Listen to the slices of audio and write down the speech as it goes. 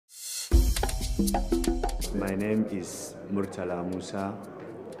My name is Murtala Musa,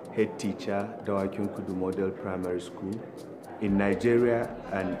 head teacher, Dawakin Kudu Model Primary School. In Nigeria,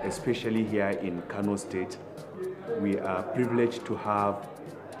 and especially here in Kano State, we are privileged to have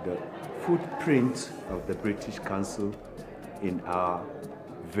the footprint of the British Council in our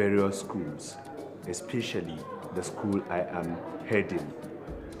various schools, especially the school I am heading,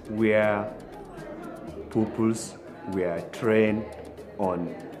 where pupils were trained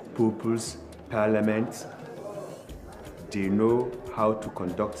on pupils' parliament. They know how to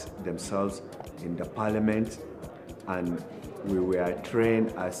conduct themselves in the parliament, and we were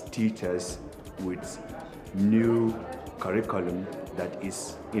trained as teachers with new curriculum that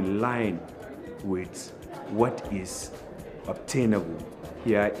is in line with what is obtainable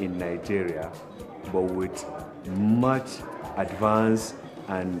here in Nigeria, but with much advanced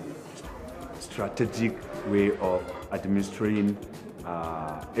and strategic way of administering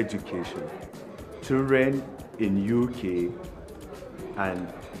education. Children in UK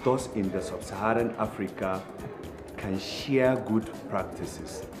and those in the sub-Saharan Africa can share good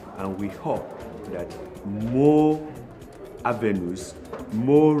practices, and we hope that more avenues,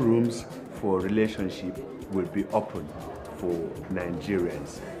 more rooms for relationship will be open for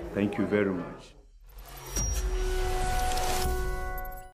Nigerians. Thank you very much.